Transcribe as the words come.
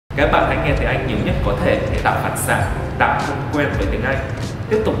Các bạn hãy nghe tiếng Anh nhiều nhất có thể để tạo phản xạ, tạo không quen với tiếng Anh.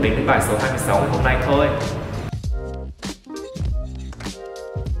 Tiếp tục đến với bài số 26 ngày hôm nay thôi.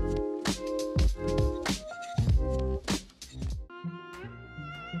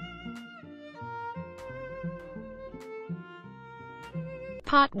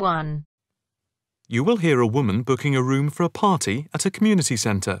 Part 1. You will hear a woman booking a room for a party at a community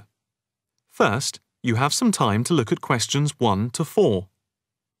centre. First, you have some time to look at questions 1 to 4.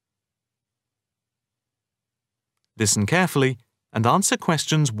 Listen carefully and answer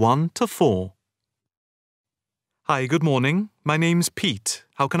questions 1 to 4. Hi, good morning. My name's Pete.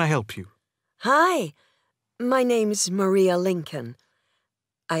 How can I help you? Hi, my name's Maria Lincoln.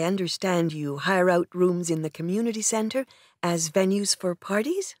 I understand you hire out rooms in the community centre as venues for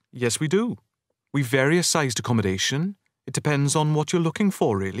parties? Yes, we do. We've various sized accommodation. It depends on what you're looking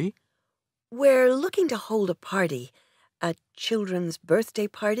for, really. We're looking to hold a party, a children's birthday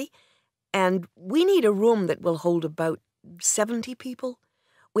party, and we need a room that will hold about 70 people,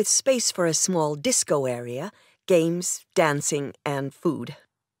 with space for a small disco area, games, dancing, and food.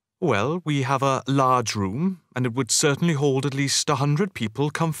 Well, we have a large room, and it would certainly hold at least 100 people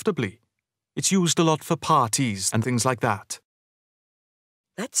comfortably. It's used a lot for parties and things like that.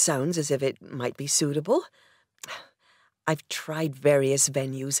 That sounds as if it might be suitable. I've tried various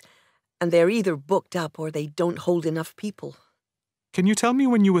venues, and they're either booked up or they don't hold enough people. Can you tell me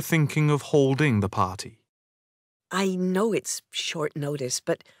when you were thinking of holding the party? I know it's short notice,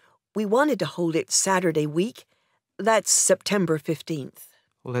 but we wanted to hold it Saturday week. That's September 15th.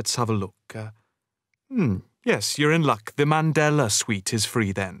 Let's have a look. Yes, you're in luck. The Mandela suite is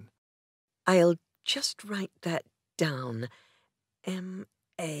free then. I'll just write that down.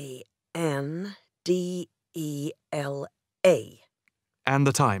 M-A-N-D-E-L-A. And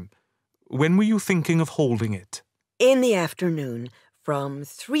the time. When were you thinking of holding it? In the afternoon, from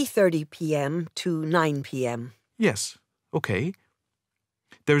 3:30 p.m. to 9 p.m. Yes, okay.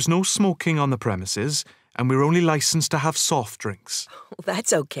 There's no smoking on the premises, and we're only licensed to have soft drinks. Oh,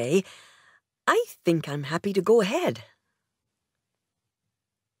 that's okay. I think I'm happy to go ahead.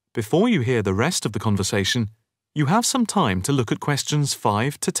 Before you hear the rest of the conversation, you have some time to look at questions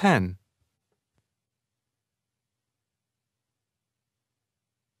 5 to 10.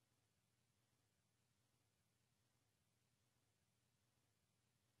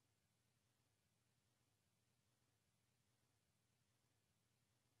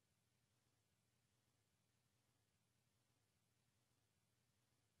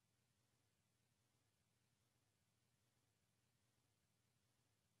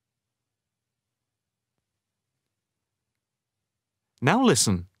 Now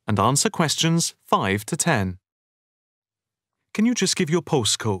listen and answer questions 5 to 10. Can you just give your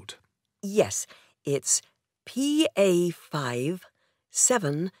postcode? Yes, it's PA5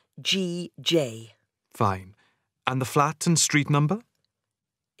 7GJ. Fine. And the flat and street number?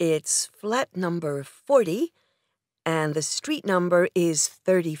 It's flat number 40, and the street number is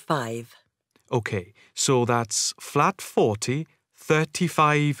 35. Okay, so that's flat 40,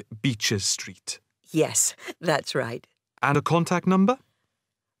 35 Beaches Street. Yes, that's right. And a contact number?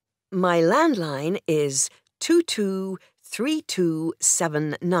 My landline is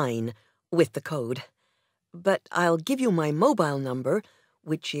 223279 with the code. But I'll give you my mobile number,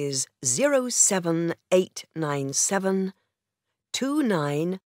 which is 07897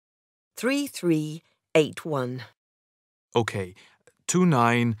 293381. Okay,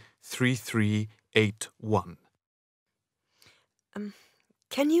 293381.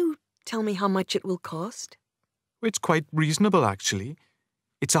 Can you tell me how much it will cost? It's quite reasonable, actually.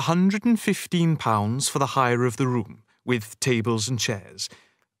 It's £115 for the hire of the room, with tables and chairs.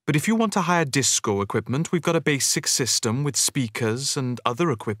 But if you want to hire disco equipment, we've got a basic system with speakers and other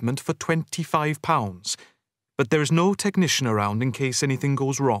equipment for £25. But there is no technician around in case anything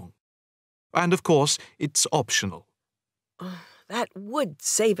goes wrong. And of course, it's optional. That would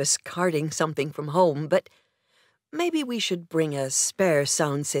save us carting something from home, but maybe we should bring a spare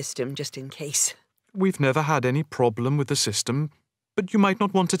sound system just in case. We've never had any problem with the system, but you might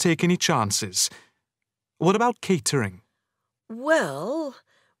not want to take any chances. What about catering? Well,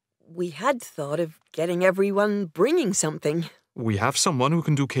 we had thought of getting everyone bringing something. We have someone who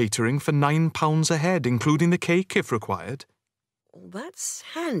can do catering for £9 a head, including the cake if required. That's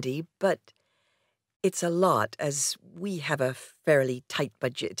handy, but it's a lot as we have a fairly tight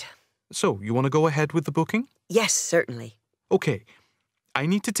budget. So, you want to go ahead with the booking? Yes, certainly. Okay. I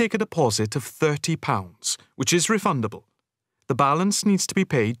need to take a deposit of £30, which is refundable. The balance needs to be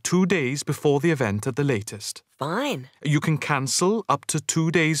paid 2 days before the event at the latest. Fine. You can cancel up to 2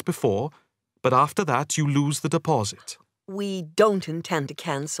 days before, but after that you lose the deposit. We don't intend to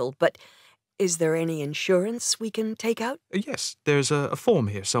cancel, but is there any insurance we can take out? Yes, there's a form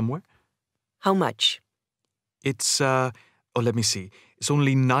here somewhere. How much? It's, let me see. It's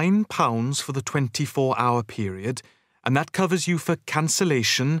only £9 for the 24-hour period, and that covers you for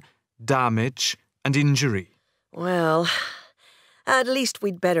cancellation, damage, and injury. Well, at least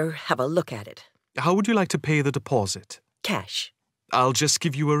we'd better have a look at it. How would you like to pay the deposit? Cash. I'll just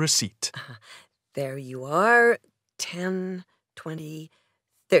give you a receipt. There you are. 10, 20,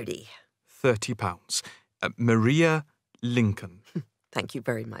 30. £30. Maria Lincoln. Thank you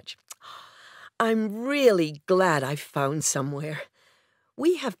very much. I'm really glad I found somewhere.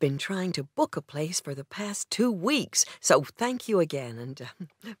 We have been trying to book a place for the past 2 weeks, so thank you again,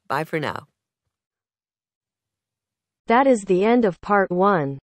 and bye for now. That is the end of part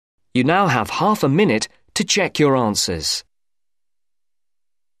 1. You now have half a minute to check your answers.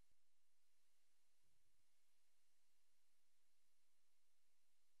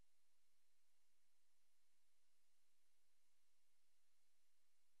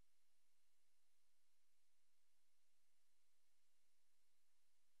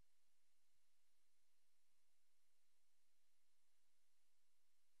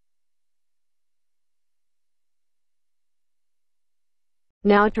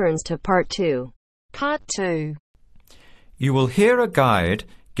 Now turns to part 2. Part 2. You will hear a guide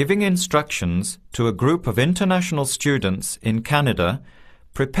giving instructions to a group of international students in Canada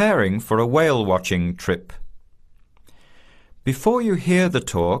preparing for a whale watching trip. Before you hear the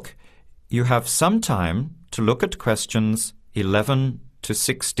talk, you have some time to look at questions 11 to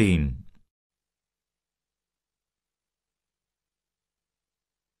 16.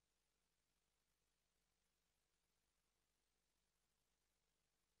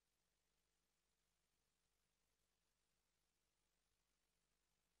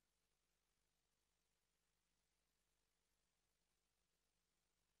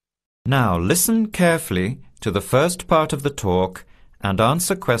 Now listen carefully to the first part of the talk and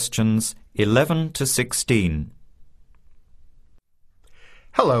answer questions 11 to 16.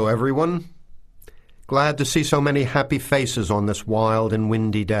 Hello, everyone. Glad to see so many happy faces on this wild and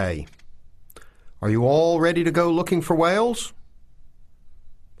windy day. Are you all ready to go looking for whales?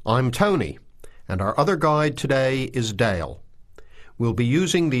 I'm Tony, and our other guide today is Dale. We'll be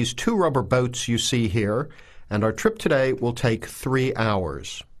using these 2 rubber boats you see here, and our trip today will take 3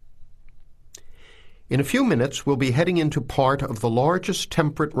 hours. In a few minutes, we'll be heading into part of the largest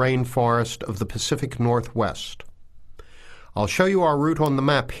temperate rainforest of the Pacific Northwest. I'll show you our route on the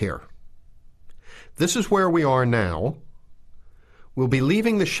map here. This is where we are now. We'll be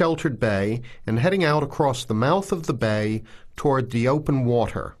leaving the sheltered bay and heading out across the mouth of the bay toward the open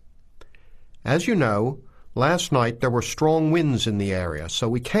water. As you know, last night there were strong winds in the area, so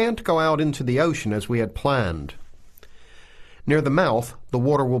we can't go out into the ocean as we had planned. Near the mouth, the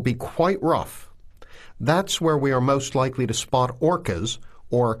water will be quite rough. That's where we are most likely to spot orcas,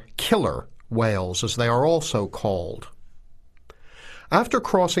 or killer whales as they are also called. After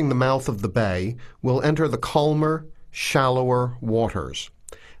crossing the mouth of the bay, we'll enter the calmer, shallower waters.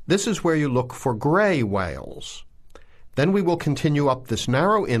 This is where you look for gray whales. Then we will continue up this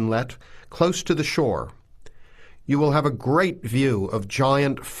narrow inlet close to the shore. You will have a great view of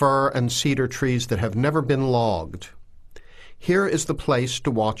giant fir and cedar trees that have never been logged. Here is the place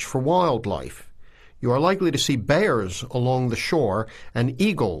to watch for wildlife. You are likely to see bears along the shore and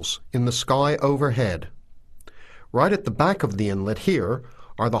eagles in the sky overhead. Right at the back of the inlet here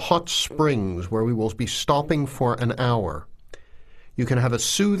are the hot springs where we will be stopping for an hour. You can have a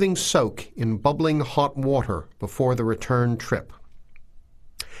soothing soak in bubbling hot water before the return trip.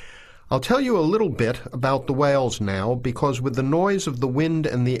 I'll tell you a little bit about the whales now, because with the noise of the wind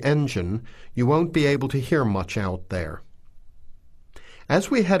and the engine, you won't be able to hear much out there.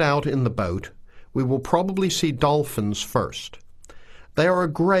 As we head out in the boat, we will probably see dolphins first. They are a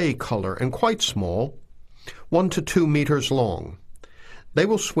gray color and quite small, 1 to 2 meters long. They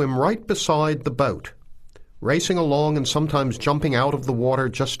will swim right beside the boat, racing along and sometimes jumping out of the water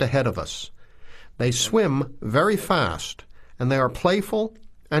just ahead of us. They swim very fast, and they are playful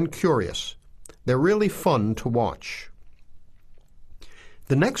and curious. They're really fun to watch.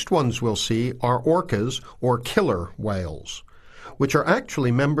 The next ones we'll see are orcas, or killer whales, which are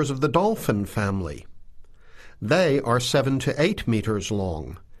actually members of the dolphin family. They are 7 to 8 meters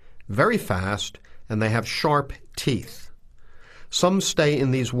long, very fast, and they have sharp teeth. Some stay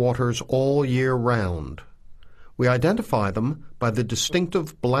in these waters all year round. We identify them by the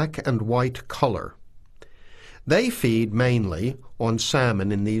distinctive black and white color. They feed mainly on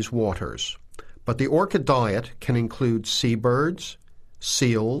salmon in these waters, but the orca diet can include seabirds,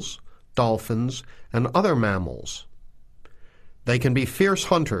 seals, dolphins, and other mammals. They can be fierce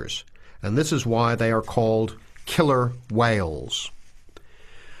hunters, and this is why they are called killer whales.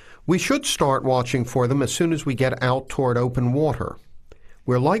 We should start watching for them as soon as we get out toward open water.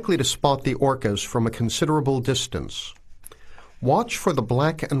 We're likely to spot the orcas from a considerable distance. Watch for the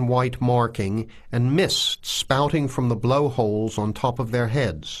black and white marking and mist spouting from the blowholes on top of their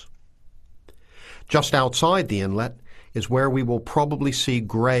heads. Just outside the inlet is where we will probably see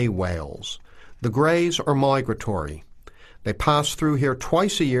gray whales. The grays are migratory. They pass through here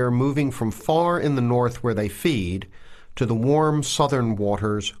twice a year, moving from far in the north where they feed to the warm southern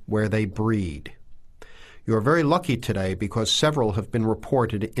waters where they breed. You are very lucky today because several have been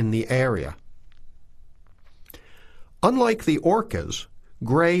reported in the area. Unlike the orcas,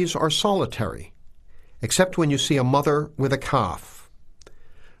 grays are solitary, except when you see a mother with a calf.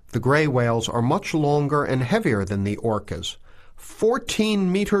 The gray whales are much longer and heavier than the orcas,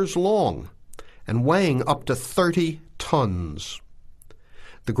 14 meters long and weighing up to 30 tons.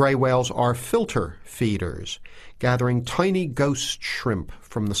 The gray whales are filter feeders, gathering tiny ghost shrimp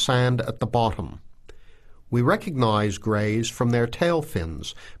from the sand at the bottom. We recognize grays from their tail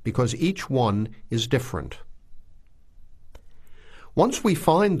fins because each one is different. Once we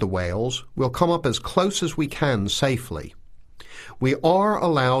find the whales, we'll come up as close as we can safely. We are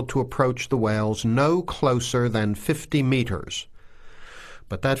allowed to approach the whales no closer than 50 meters.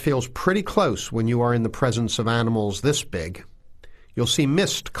 But that feels pretty close when you are in the presence of animals this big. You'll see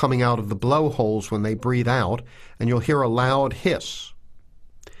mist coming out of the blowholes when they breathe out, and you'll hear a loud hiss.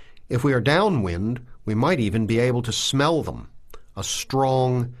 If we are downwind, we might even be able to smell them, a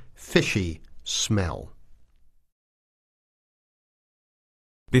strong, fishy smell.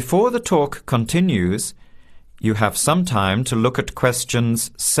 Before the talk continues, you have some time to look at questions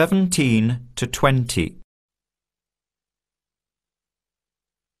 17 to 20.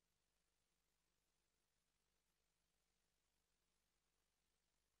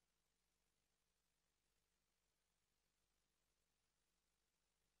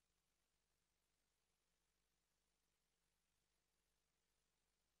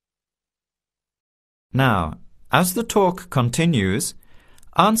 Now, as the talk continues,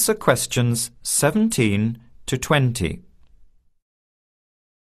 answer questions 17 to 20.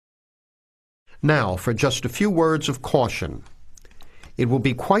 Now, for just a few words of caution. It will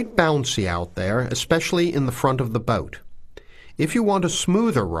be quite bouncy out there, especially in the front of the boat. If you want a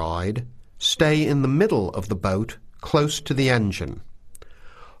smoother ride, stay in the middle of the boat, close to the engine.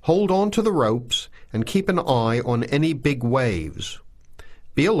 Hold on to the ropes and keep an eye on any big waves.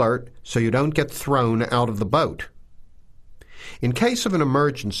 Be alert so you don't get thrown out of the boat. In case of an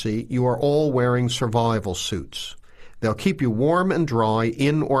emergency, you are all wearing survival suits. They'll keep you warm and dry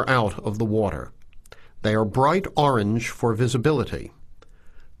in or out of the water. They are bright orange for visibility.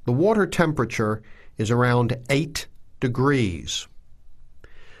 The water temperature is around 8 degrees.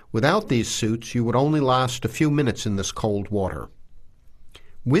 Without these suits, you would only last a few minutes in this cold water.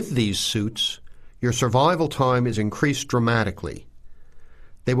 With these suits, your survival time is increased dramatically.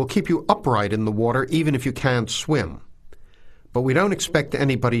 They will keep you upright in the water even if you can't swim. But we don't expect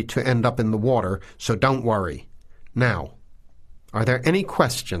anybody to end up in the water, so don't worry. Now, are there any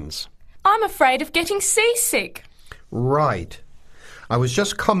questions? I'm afraid of getting seasick. Right. I was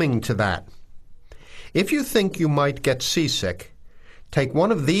just coming to that. If you think you might get seasick, take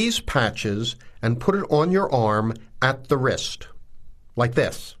one of these patches and put it on your arm at the wrist, like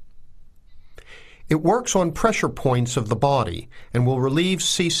this. It works on pressure points of the body and will relieve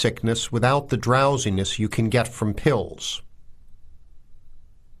seasickness without the drowsiness you can get from pills.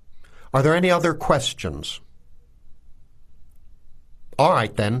 Are there any other questions? All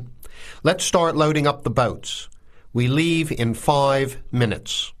right then, let's start loading up the boats. We leave in 5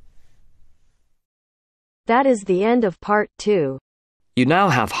 minutes. That is the end of part 2. You now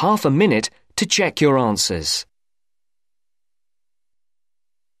have half a minute to check your answers.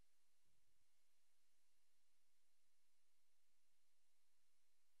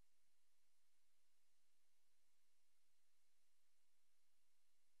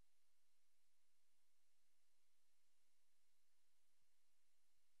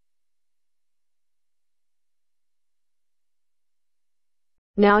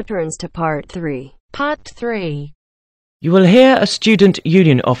 Now turns to part 3. Part 3. You will hear a student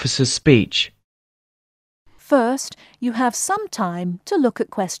union officer's speech. First, you have some time to look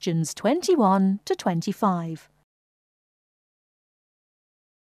at questions 21 to 25.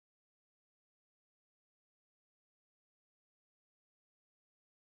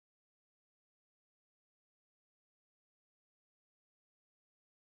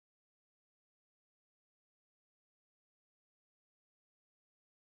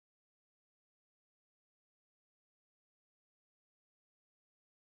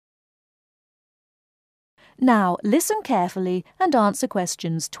 Now listen carefully and answer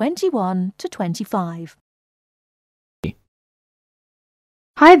questions 21 to 25.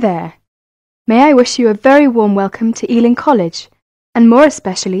 Hi there. May I wish you a very warm welcome to Ealing College, and more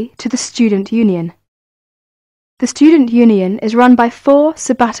especially to the Student Union. The Student Union is run by 4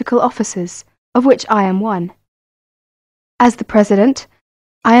 sabbatical officers, of which I am one. As the President,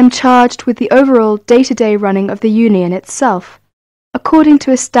 I am charged with the overall day-to-day running of the Union itself, according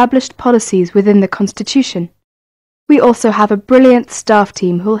to established policies within the Constitution. We also have a brilliant staff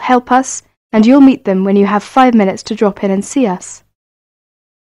team who will help us, and you'll meet them when you have 5 minutes to drop in and see us.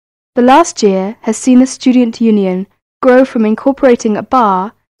 The last year has seen the Student Union grow from incorporating a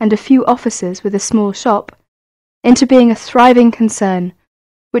bar and a few offices with a small shop into being a thriving concern,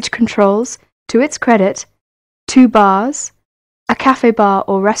 which controls, to its credit, 2 bars, a cafe bar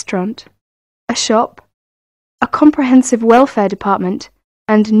or restaurant, a shop, a comprehensive welfare department,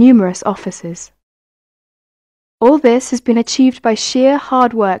 and numerous offices. All this has been achieved by sheer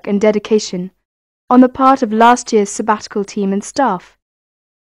hard work and dedication on the part of last year's sabbatical team and staff,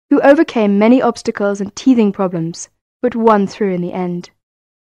 who overcame many obstacles and teething problems, but won through in the end.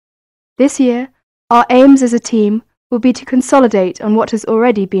 This year, our aims as a team will be to consolidate on what has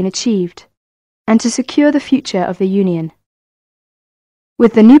already been achieved, and to secure the future of the Union.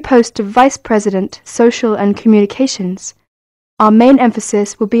 With the new post of Vice President, Social and Communications, our main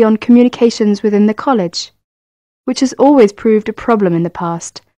emphasis will be on communications within the college, which has always proved a problem in the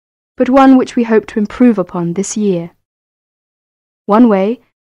past, but one which we hope to improve upon this year. One way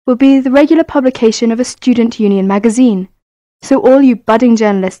will be the regular publication of a Student Union magazine, so all you budding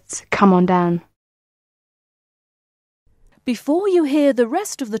journalists, come on down. Before you hear the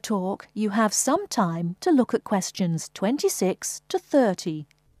rest of the talk, you have some time to look at questions 26 to 30.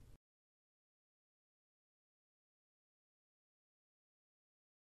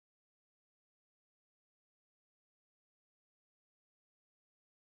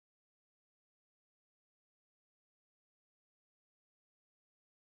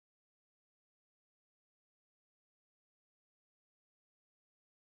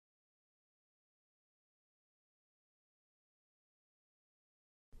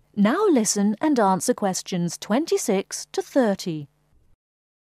 Now listen and answer questions 26 to 30.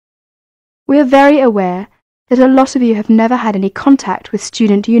 We are very aware that a lot of you have never had any contact with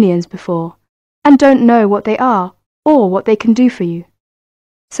student unions before, and don't know what they are or what they can do for you.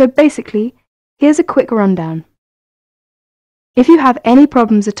 So basically, here's a quick rundown. If you have any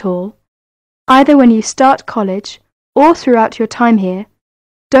problems at all, either when you start college or throughout your time here,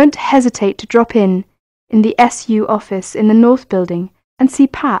 don't hesitate to drop in the SU office in the North Building and see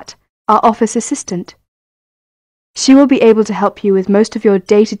Pat, our office assistant. She will be able to help you with most of your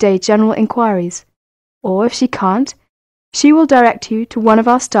day-to-day general inquiries, or if she can't, she will direct you to one of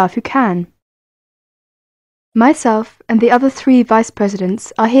our staff who can. Myself and the other 3 vice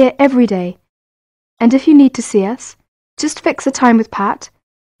presidents are here every day, and if you need to see us, just fix a time with Pat,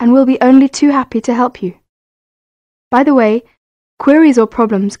 and we'll be only too happy to help you. By the way, queries or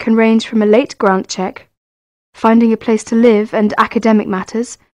problems can range from a late grant check, finding a place to live and academic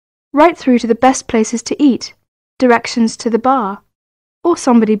matters, right through to the best places to eat, directions to the bar, or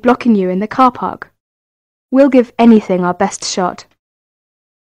somebody blocking you in the car park. We'll give anything our best shot.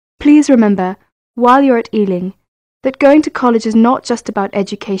 Please remember, while you're at Ealing, that going to college is not just about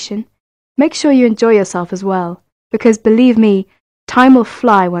education. Make sure you enjoy yourself as well, because believe me, time will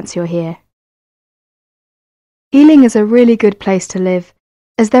fly once you're here. Ealing is a really good place to live,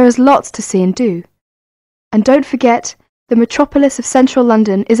 as there is lots to see and do. And don't forget, the metropolis of central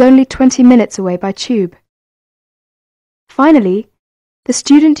London is only 20 minutes away by tube. Finally, the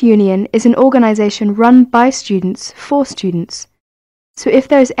Student Union is an organisation run by students for students. So if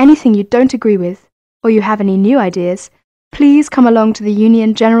there is anything you don't agree with, or you have any new ideas, please come along to the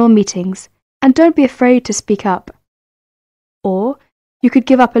Union General Meetings and don't be afraid to speak up. Or you could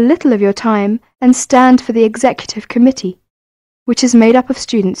give up a little of your time and stand for the Executive Committee, which is made up of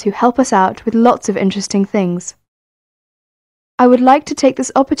students who help us out with lots of interesting things. I would like to take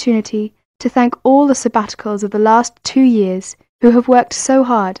this opportunity to thank all the sabbaticals of the last 2 years who have worked so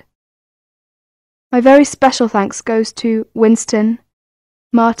hard. My very special thanks goes to Winston,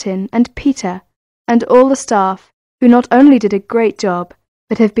 Martin and Peter and all the staff who not only did a great job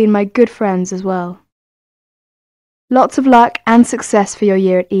but have been my good friends as well. Lots of luck and success for your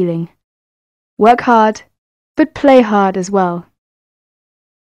year at Ealing. Work hard, but play hard as well.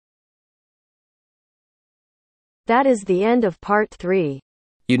 That is the end of part 3.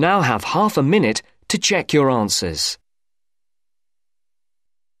 You now have half a minute to check your answers.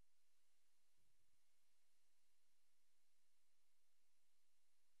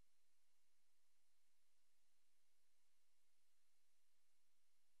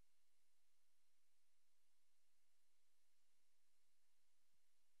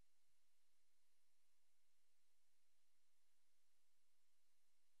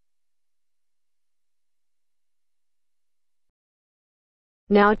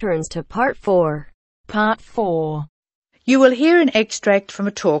 Now turns to Part 4. Part 4. You will hear an extract from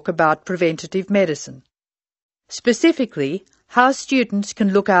a talk about preventative medicine. Specifically, how students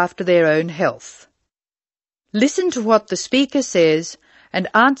can look after their own health. Listen to what the speaker says and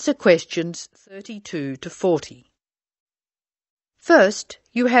answer questions 32 to 40. First,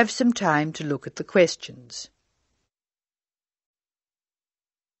 you have some time to look at the questions.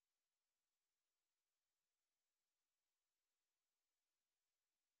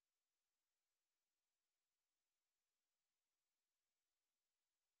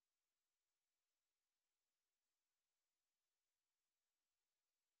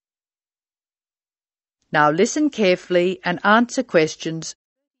 Now listen carefully and answer questions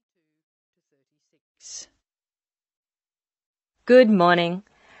 36. Good morning.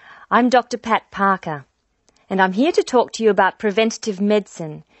 I'm Dr. Pat Parker, and I'm here to talk to you about preventative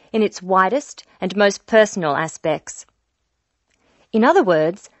medicine in its widest and most personal aspects. In other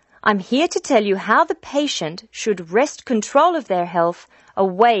words, I'm here to tell you how the patient should wrest control of their health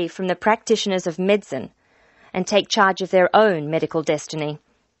away from the practitioners of medicine and take charge of their own medical destiny.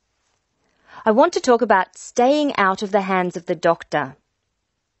 I want to talk about staying out of the hands of the doctor.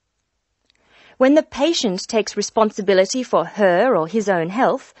 When the patient takes responsibility for her or his own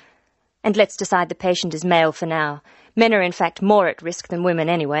health, and let's decide the patient is male for now, men are in fact more at risk than women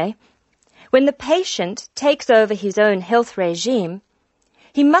anyway, when the patient takes over his own health regime,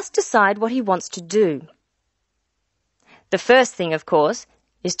 he must decide what he wants to do. The first thing, of course,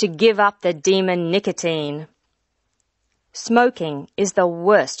 is to give up the demon nicotine. Smoking is the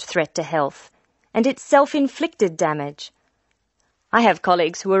worst threat to health, and it's self-inflicted damage. I have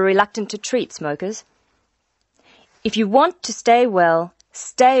colleagues who are reluctant to treat smokers. If you want to stay well,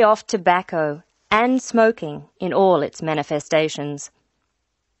 stay off tobacco and smoking in all its manifestations.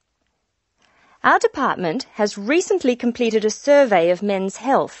 Our department has recently completed a survey of men's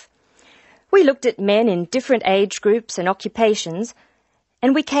health. We looked at men in different age groups and occupations,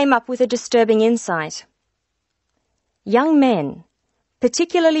 and we came up with a disturbing insight. Young men,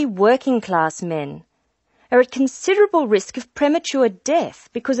 particularly working-class men, are at considerable risk of premature death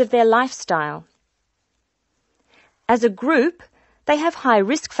because of their lifestyle. As a group, they have high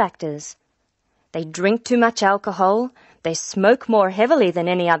risk factors. They drink too much alcohol, they smoke more heavily than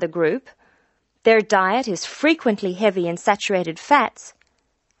any other group, their diet is frequently heavy in saturated fats,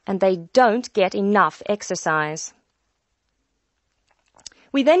 and they don't get enough exercise.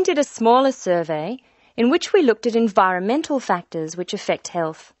 We then did a smaller survey in which we looked at environmental factors which affect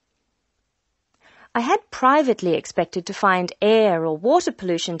health. I had privately expected to find air or water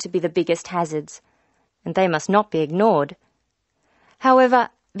pollution to be the biggest hazards, and they must not be ignored. However,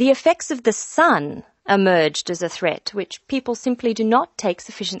 the effects of the sun emerged as a threat which people simply do not take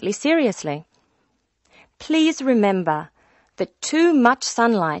sufficiently seriously. Please remember that too much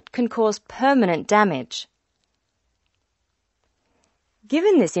sunlight can cause permanent damage.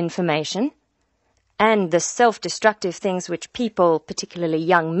 Given this information, and the self-destructive things which people, particularly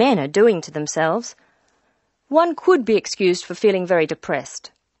young men, are doing to themselves, one could be excused for feeling very depressed.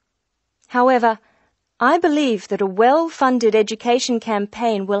 However, I believe that a well-funded education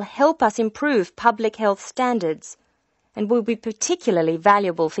campaign will help us improve public health standards and will be particularly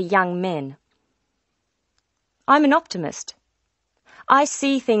valuable for young men. I'm an optimist. I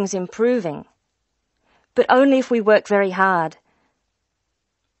see things improving, but only if we work very hard.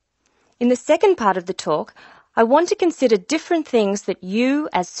 In the second part of the talk, I want to consider different things that you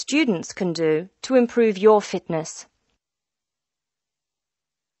as students can do to improve your fitness.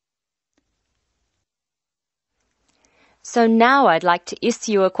 So now I'd like to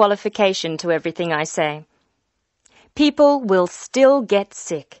issue a qualification to everything I say. People will still get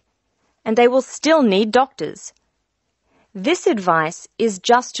sick, and they will still need doctors. This advice is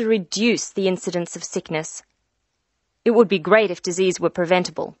just to reduce the incidence of sickness. It would be great if disease were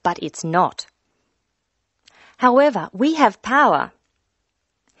preventable, but it's not. However, we have power.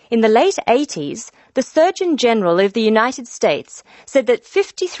 In the late 80s, the Surgeon General of the United States said that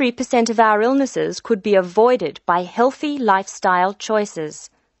 53% of our illnesses could be avoided by healthy lifestyle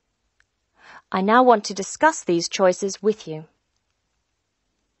choices. I now want to discuss these choices with you.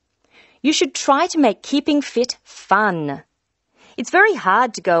 You should try to make keeping fit fun. It's very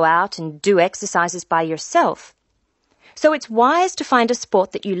hard to go out and do exercises by yourself. So it's wise to find a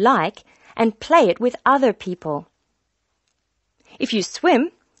sport that you like and play it with other people. If you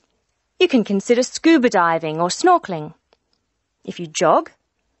swim, you can consider scuba diving or snorkeling. If you jog,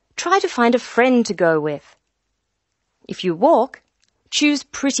 try to find a friend to go with. If you walk, choose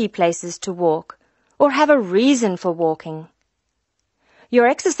pretty places to walk or have a reason for walking. Your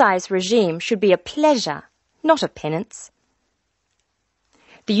exercise regime should be a pleasure, not a penance.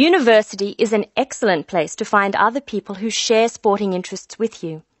 The university is an excellent place to find other people who share sporting interests with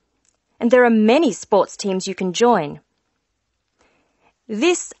you. And there are many sports teams you can join.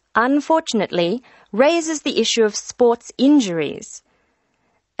 This, unfortunately, raises the issue of sports injuries.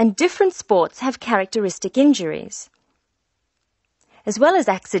 And different sports have characteristic injuries. As well as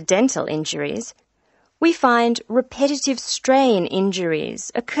accidental injuries, we find repetitive strain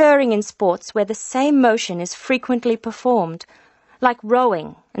injuries occurring in sports where the same motion is frequently performed, like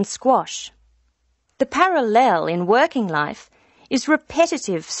rowing and squash. The parallel in working life is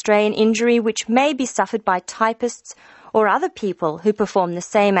repetitive strain injury which may be suffered by typists or other people who perform the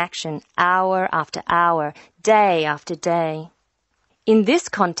same action hour after hour, day after day. In this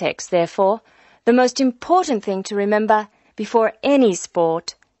context, therefore, the most important thing to remember before any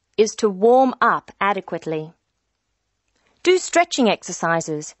sport is to warm up adequately. Do stretching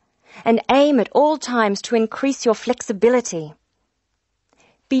exercises and aim at all times to increase your flexibility.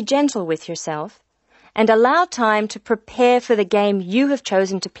 Be gentle with yourself and allow time to prepare for the game you have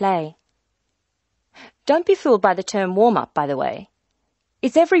chosen to play. Don't be fooled by the term warm-up, by the way.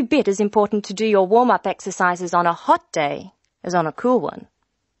 It's every bit as important to do your warm-up exercises on a hot day as on a cool one.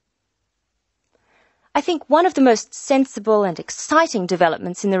 I think one of the most sensible and exciting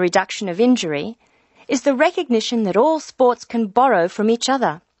developments in the reduction of injury is the recognition that all sports can borrow from each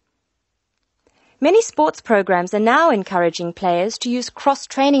other. Many sports programs are now encouraging players to use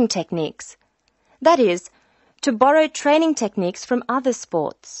cross-training techniques. That is, to borrow training techniques from other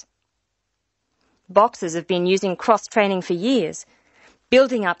sports. Boxers have been using cross-training for years,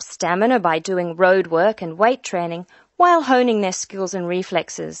 building up stamina by doing road work and weight training while honing their skills and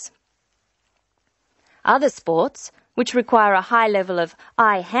reflexes. Other sports, which require a high level of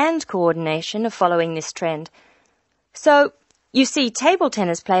eye-hand coordination, are following this trend. So, you see table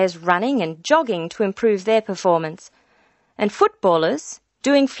tennis players running and jogging to improve their performance, and footballers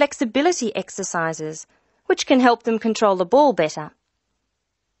doing flexibility exercises, which can help them control the ball better.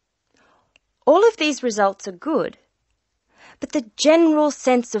 All of these results are good, but the general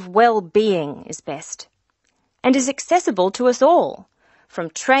sense of well-being is best, and is accessible to us all,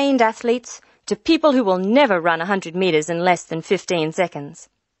 from trained athletes to people who will never run 100 metres in less than 15 seconds.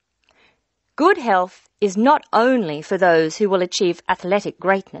 Good health is not only for those who will achieve athletic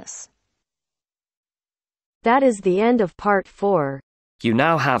greatness. That is the end of part 4. You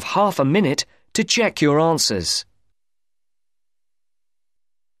now have half a minute to check your answers.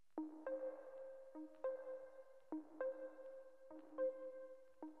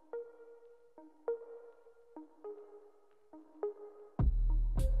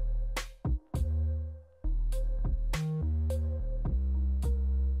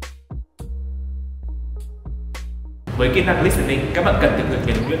 Với kỹ năng listening, các bạn cần thực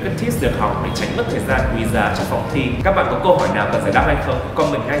hiện những Luyện Test được học để tránh mất thời gian quý giá cho phòng thi. Các bạn có câu hỏi nào cần giải đáp hay không?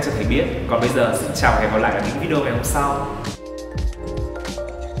 Comment ngay cho thầy biết. Còn bây giờ, xin chào và hẹn gặp lại ở những video ngày hôm sau.